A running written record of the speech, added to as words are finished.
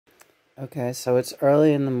Okay, so it's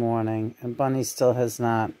early in the morning, and Bunny still has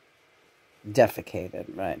not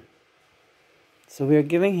defecated, right? So we're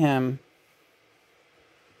giving him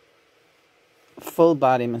full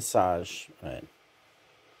body massage, right?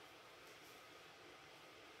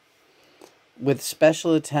 With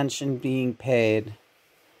special attention being paid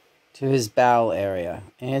to his bowel area.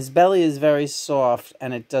 And his belly is very soft,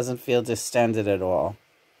 and it doesn't feel distended at all.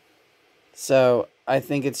 So I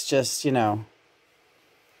think it's just,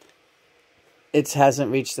 it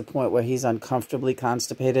hasn't reached the point where he's uncomfortably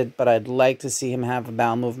constipated, but I'd like to see him have a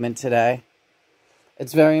bowel movement today.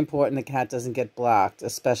 It's very important the cat doesn't get blocked,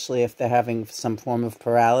 especially if they're having some form of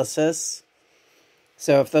paralysis.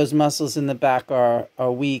 So if those muscles in the back are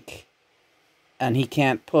weak and he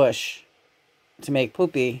can't push to make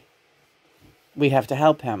poopy, we have to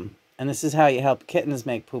help him. And this is how you help kittens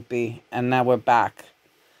make poopy. And now we're back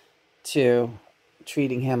to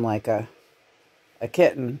treating him like a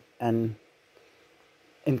kitten and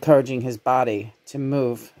encouraging his body to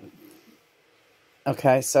move.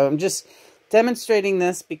 Okay, so I'm just demonstrating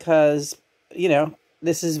this because,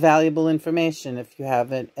 this is valuable information if you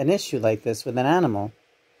have an issue like this with an animal.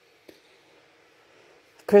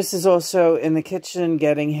 Chris is also in the kitchen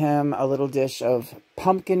getting him a little dish of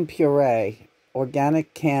pumpkin puree,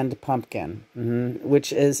 organic canned pumpkin,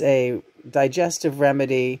 which is a digestive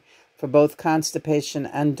remedy for both constipation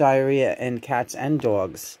and diarrhea in cats and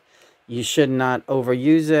dogs. You should not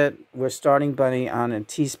overuse it. We're starting Bunny on a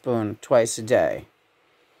teaspoon twice a day.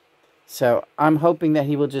 So I'm hoping that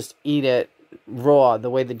he will just eat it raw, the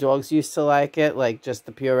way the dogs used to like it, like just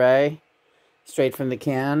the puree, straight from the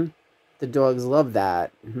can. The dogs love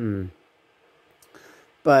that.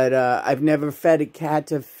 But I've never fed a cat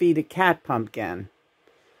to feed a cat pumpkin.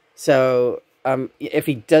 So if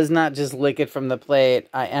he does not just lick it from the plate,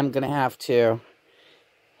 I am going to have to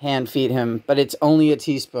hand feed him, but it's only a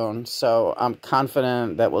teaspoon, so I'm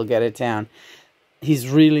confident that we'll get it down. He's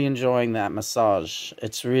really enjoying that massage.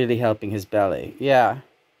 It's really helping his belly. Yeah.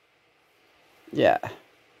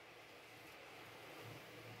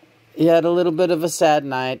 He had a little bit of a sad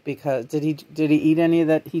night because did he eat any of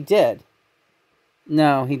that? He did.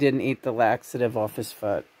 No, he didn't eat the laxative off his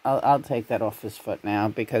foot. I'll take that off his foot now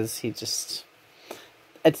because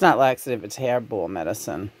it's not laxative, it's hairball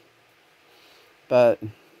medicine. But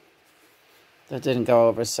that didn't go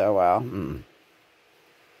over so well.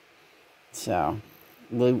 So,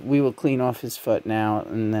 we will clean off his foot now,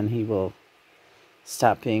 and then he will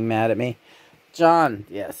stop being mad at me. John,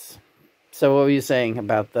 yes. So what were you saying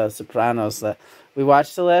about The Sopranos? We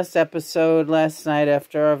watched the last episode last night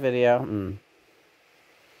after our video.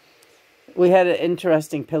 We had an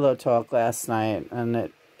interesting pillow talk last night, and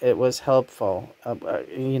it was helpful,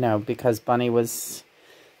 because Bunny was...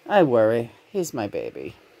 I worry. He's my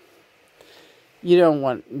baby. You don't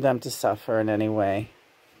want them to suffer in any way.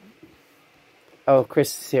 Oh,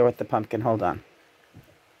 Chris is here with the pumpkin. Hold on.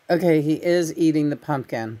 Okay, he is eating the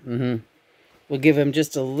pumpkin. We'll give him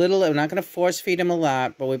just a little. I'm not going to force feed him a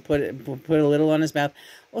lot, but we'll put a little on his mouth.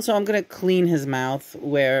 Also, I'm going to clean his mouth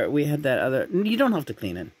where we had that other... You don't have to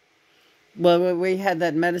clean it. Well, we had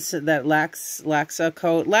that medicine, that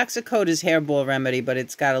Laxacoat. Laxacoat is hairball remedy, but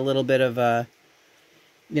it's got a little bit of a...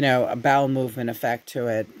 a bowel movement effect to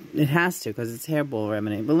it. It has to, because it's hairball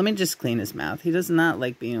remedy. But let me just clean his mouth. He does not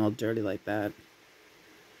like being all dirty like that.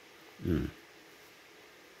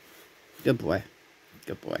 Good boy.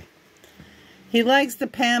 Good boy. He likes the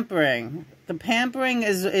pampering. The pampering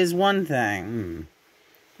is one thing.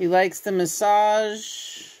 He likes the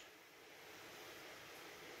massage.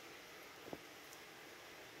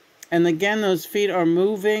 And again, those feet are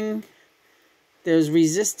moving. There's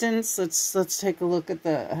resistance. Let's take a look at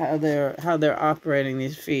how they're operating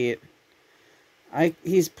these feet.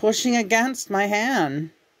 He's pushing against my hand.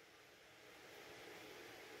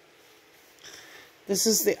 This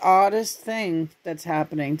is the oddest thing that's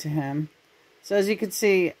happening to him. So as you can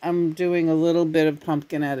see, I'm doing a little bit of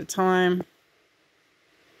pumpkin at a time.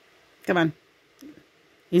 Come on.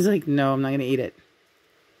 He's like, no, I'm not going to eat it.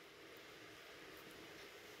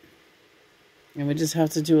 And we just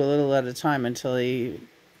have to do a little at a time until he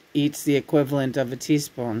eats the equivalent of a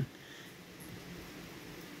teaspoon.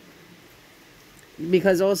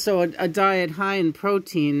 Because also a diet high in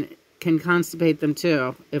protein can constipate them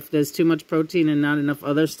too. If there's too much protein and not enough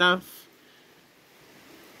other stuff.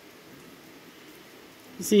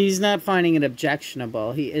 See, he's not finding it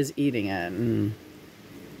objectionable. He is eating it.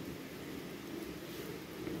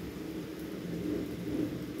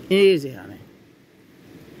 Easy, honey.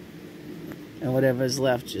 And whatever's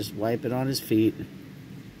left, just wipe it on his feet.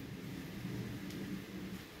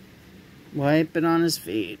 Wipe it on his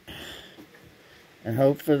feet. and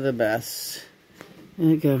hope for the best. There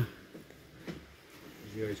you go.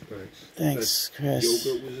 The ice cracks. Thanks, Chris.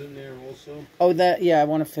 Yogurt was in there also? Oh, yeah, I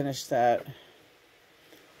want to finish that.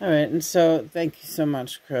 All right, and so thank you so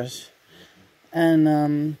much, Chris.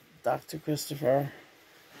 And Dr. Christopher.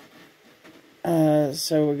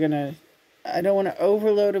 So we're going to... I don't want to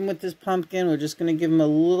overload him with this pumpkin. We're just going to give him a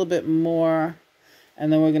little bit more.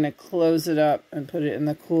 And then we're going to close it up and put it in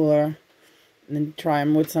the cooler. And then try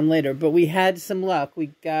him with some later. But we had some luck.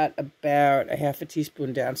 We got about a half a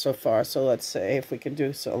teaspoon down so far. So let's see if we can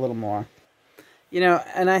do so a little more. You know,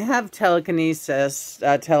 and I have telekinesis,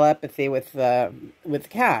 telepathy with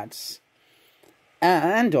cats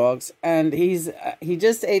and dogs. And he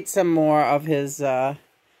just ate some more of his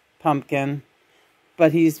pumpkin.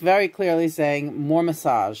 But he's very clearly saying, more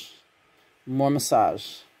massage. More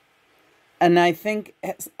massage. And I think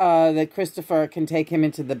that Christopher can take him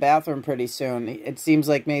into the bathroom pretty soon. It seems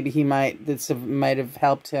like maybe this might have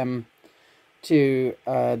helped him to,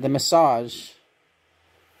 the massage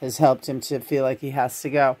has helped him to feel like he has to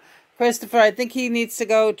go. Christopher, I think he needs to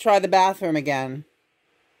go try the bathroom again.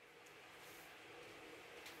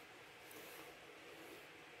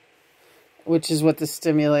 Which is what the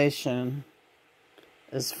stimulation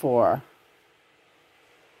is for.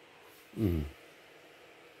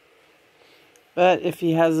 But if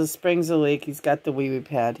he has a springs a leak, he's got the wee-wee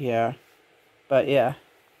pad here. But yeah.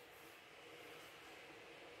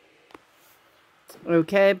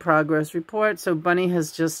 Okay, progress report. So Bunny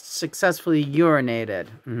has just successfully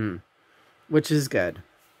urinated. Which is good.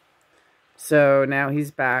 So now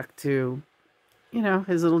he's back to, you know,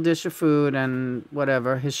 his little dish of food and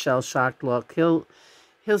whatever, his shell-shocked look. He'll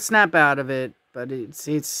snap out of it. But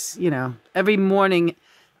it's you know, every morning,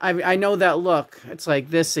 I know that look. It's like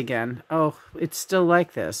this again. Oh, it's still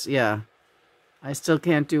like this. Yeah. I still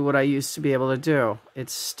can't do what I used to be able to do.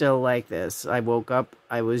 It's still like this. I woke up.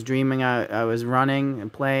 I was dreaming. I was running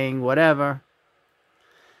and playing, whatever.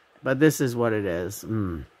 But this is what it is.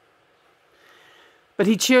 But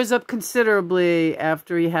he cheers up considerably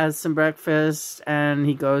after he has some breakfast and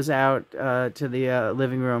he goes out to the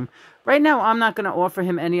living room. Right now, I'm not going to offer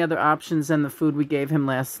him any other options than the food we gave him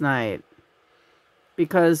last night.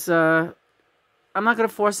 Because I'm not going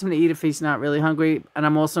to force him to eat if he's not really hungry. And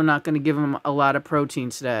I'm also not going to give him a lot of protein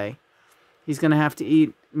today. He's going to have to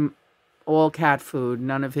eat all cat food.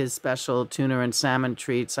 None of his special tuna and salmon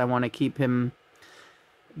treats. I want to keep him,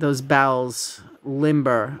 those bowels,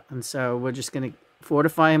 limber. And so we're just going to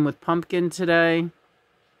fortify him with pumpkin today.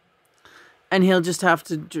 And he'll just have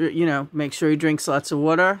to, you know, make sure he drinks lots of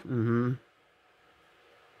water.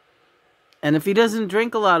 And if he doesn't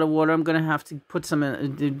drink a lot of water, I'm going to have to put some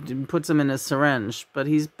in a syringe. But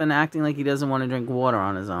he's been acting like he doesn't want to drink water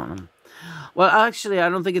on his own. Well, actually, I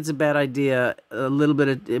don't think it's a bad idea. A little bit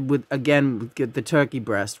of, get the turkey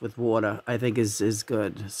breast with water, I think is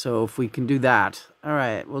good. So if we can do that. All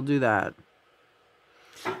right, we'll do that.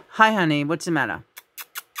 Hi, honey. What's the matter?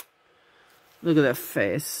 Look at that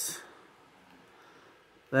face.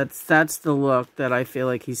 That's the look that I feel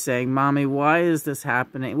like he's saying, Mommy, why is this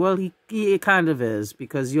happening? Well, he kind of is,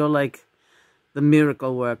 because you're like the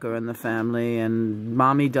miracle worker in the family, and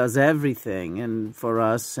Mommy does everything and for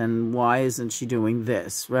us, and why isn't she doing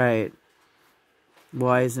this, right?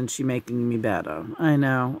 Why isn't she making me better? I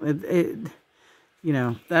know. You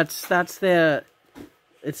know, that's their,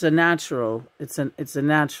 it's a natural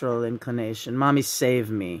inclination. Mommy, save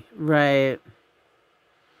me, right?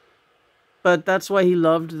 But that's why he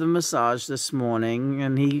loved the massage this morning,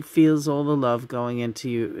 and he feels all the love going into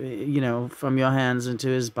you, you know, from your hands into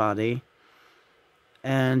his body.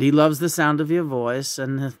 And he loves the sound of your voice,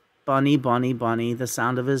 and Bunny, Bunny, Bunny, the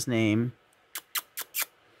sound of his name.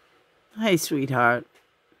 Hey, sweetheart.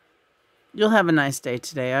 You'll have a nice day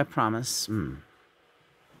today, I promise.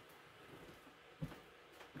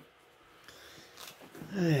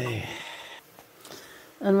 Hey.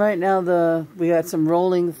 And right now we got some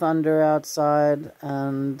rolling thunder outside,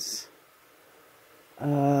 and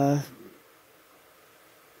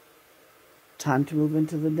time to move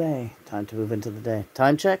into the day.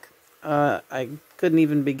 Time check. I couldn't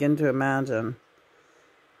even begin to imagine.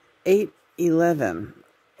 8:11.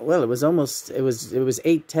 Well, it was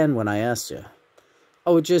 8:10 when I asked you.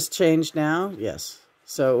 Oh, it just changed now? Yes.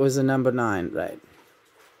 So it was a number 9, right?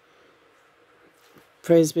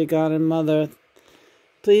 Praise be God and Mother.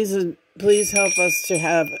 Please help us to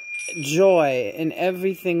have joy in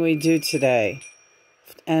everything we do today,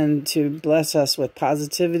 and to bless us with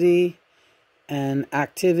positivity and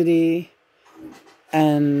activity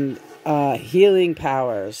and healing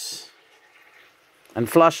powers, and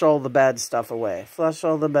flush all the bad stuff away.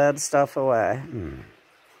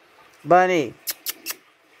 Bunny,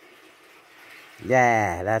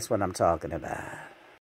 Yeah, that's what I'm talking about.